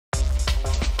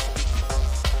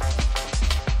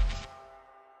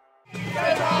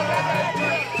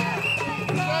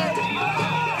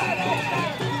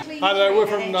Hi there, we're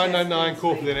from 999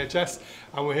 Corp of the NHS,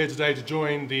 and we're here today to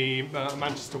join the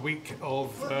Manchester week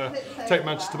of Take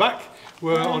Manchester Back.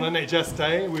 We're on NHS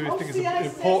Day. We think it's an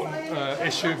important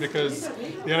issue because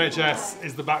the NHS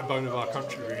is the backbone of our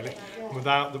country, really.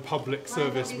 Without the public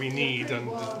service we need and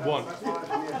want,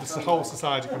 the whole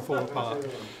society can fall apart.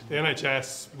 The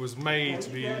NHS was made to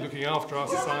be looking after our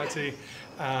society,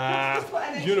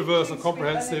 universal,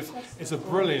 comprehensive. It's a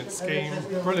brilliant scheme,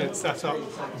 brilliant setup,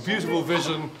 beautiful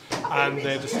vision, and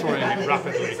they're destroying it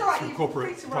rapidly through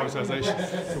corporate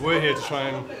privatisation. So we're here to try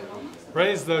and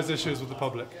raise those issues with the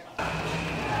public.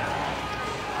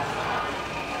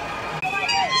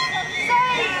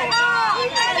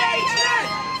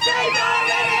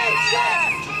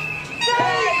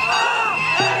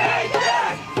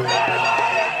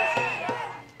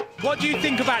 What do you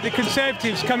think about the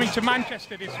Conservatives coming to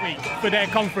Manchester this week for their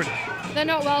conference? They're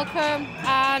not welcome,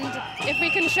 and if we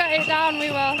can shut it down, we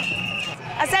will.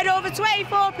 I said over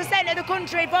 24% of the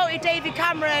country voted David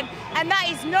Cameron, and that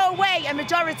is no way a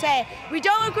majority. We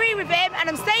don't agree with him, and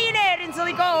I'm staying here until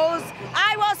he goes.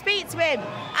 I will speak to him.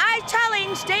 I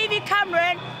challenge David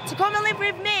Cameron to come and live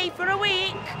with me for a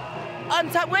week on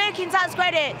working tax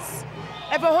credits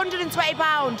of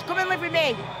 £120. Come and live with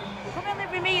me. Come and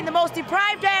live with me in the most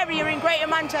deprived area in Greater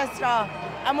Manchester,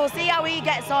 and we'll see how he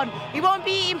gets on. He won't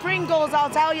be eating Pringles, I'll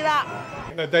tell you that.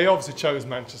 They obviously chose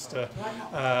Manchester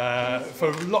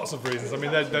for lots of reasons. I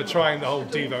mean, they're trying the whole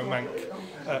Devo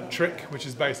Manc trick, which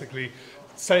is basically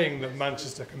saying that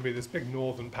Manchester can be this big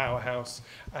northern powerhouse,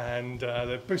 and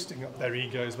they're boosting up their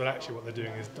egos, but actually what they're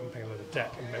doing is dumping a lot of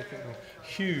debt and making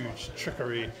huge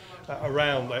trickery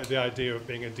around the idea of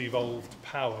being a devolved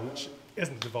power, which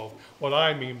isn't devolved. What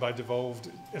I mean by devolved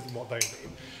isn't what they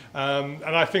mean.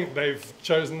 And I think they've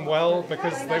chosen well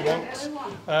because they want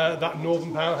that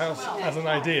northern powerhouse as an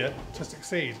idea to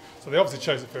succeed. So they obviously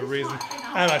chose it for a reason,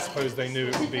 and I suppose they knew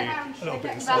it would be a little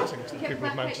bit insulting to the people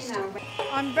of Manchester.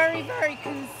 I'm very, very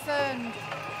concerned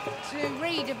to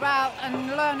read about and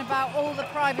learn about all the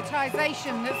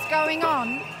privatisation that's going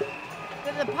on,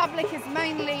 that the public is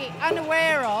mainly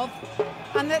unaware of,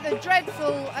 and that the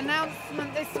dreadful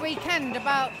announcement this weekend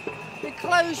about the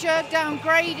closure,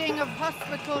 downgrading of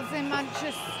hospitals in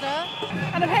Manchester.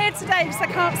 And I'm here today because I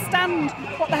can't stand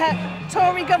what the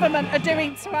Tory government are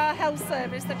doing to our health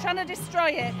service. They're trying to destroy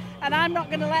it, and I'm not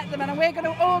going to let them, and we're going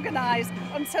to organise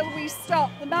until we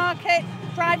stop the market,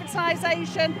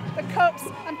 privatisation, the cuts,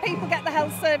 and people get the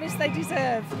health service they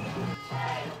deserve.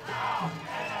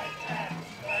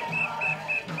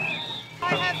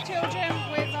 I have children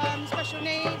with special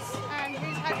needs, and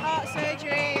who's had heart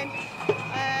surgery,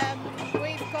 and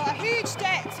we've got a huge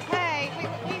debt to pay.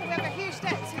 We have a huge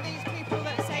debt to these people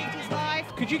that saved his life.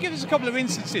 Could you give us a couple of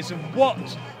instances of what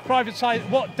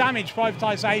damage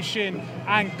privatisation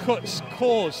and cuts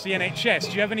caused the NHS?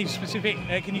 Do you have any specific?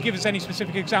 Can you give us any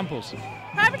specific examples?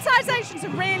 Privatisation is a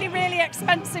really, really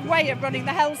expensive way of running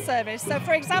the health service. So,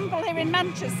 for example, here in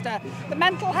Manchester, the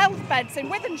mental health beds in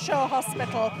Wythenshawe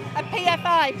Hospital are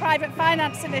PFI, Private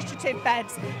Finance Initiative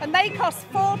beds, and they cost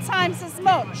 4 times as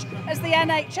much as the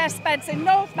NHS beds in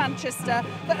North Manchester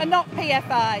that are not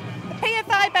PFI. The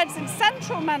PFI beds in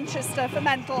central Manchester for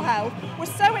mental health were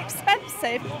so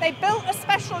expensive, they built a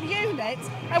special unit,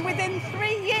 and within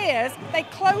 3 years, they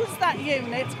closed that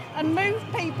unit and moved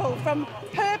people from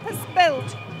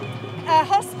purpose-built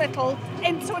hospital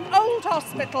into an old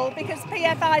hospital because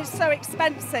PFI is so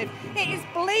expensive. It is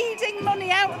bleeding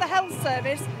money out of the health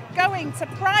service, going to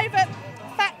private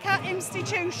fat cat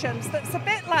institutions that's a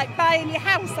bit like buying your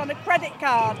house on a credit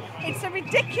card. It's a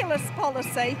ridiculous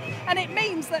policy, and it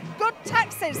means that good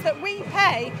taxes that we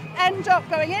pay end up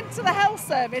going into the health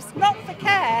service, not for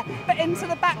care, but into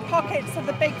the back pockets of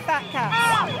the big fat cats.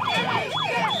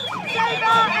 Save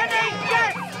our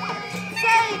NHS!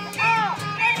 Save our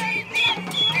NHS!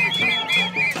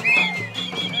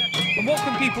 And what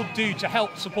can people do to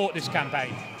help support this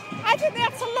campaign? I think they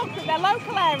have to look at their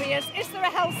local areas. Is there a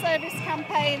health service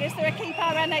campaign? Is there a Keep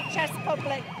Our NHS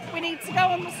Public? We need to go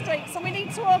on the streets, and we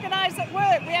need to organise at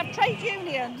work. We have trade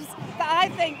unions that I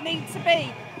think need to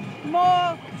be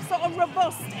more sort of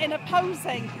robust in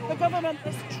opposing the government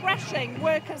that's trashing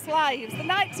workers' lives. The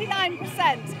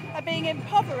 99% are being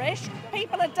impoverished.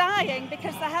 People are dying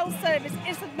because the health service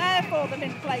isn't there for them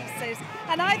in places.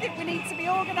 And I think we need to be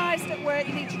organised at work.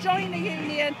 You need to join a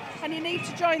union, and you need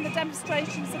to join the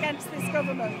demonstrations against this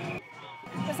government.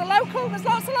 There's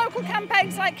lots of local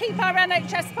campaigns like Keep Our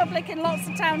NHS Public in lots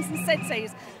of towns and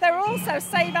cities. There are also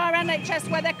Save Our NHS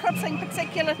where they're cutting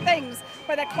particular things,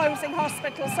 where they're closing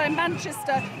hospitals. So in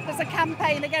Manchester, there's a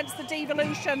campaign against the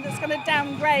devolution that's going to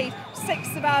downgrade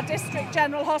 6 of our district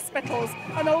general hospitals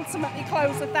and ultimately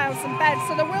close 1,000 beds.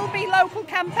 So there will be local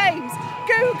campaigns.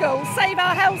 Google Save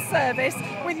Our Health Service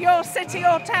with your city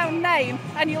or town name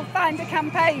and you'll find a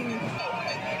campaign.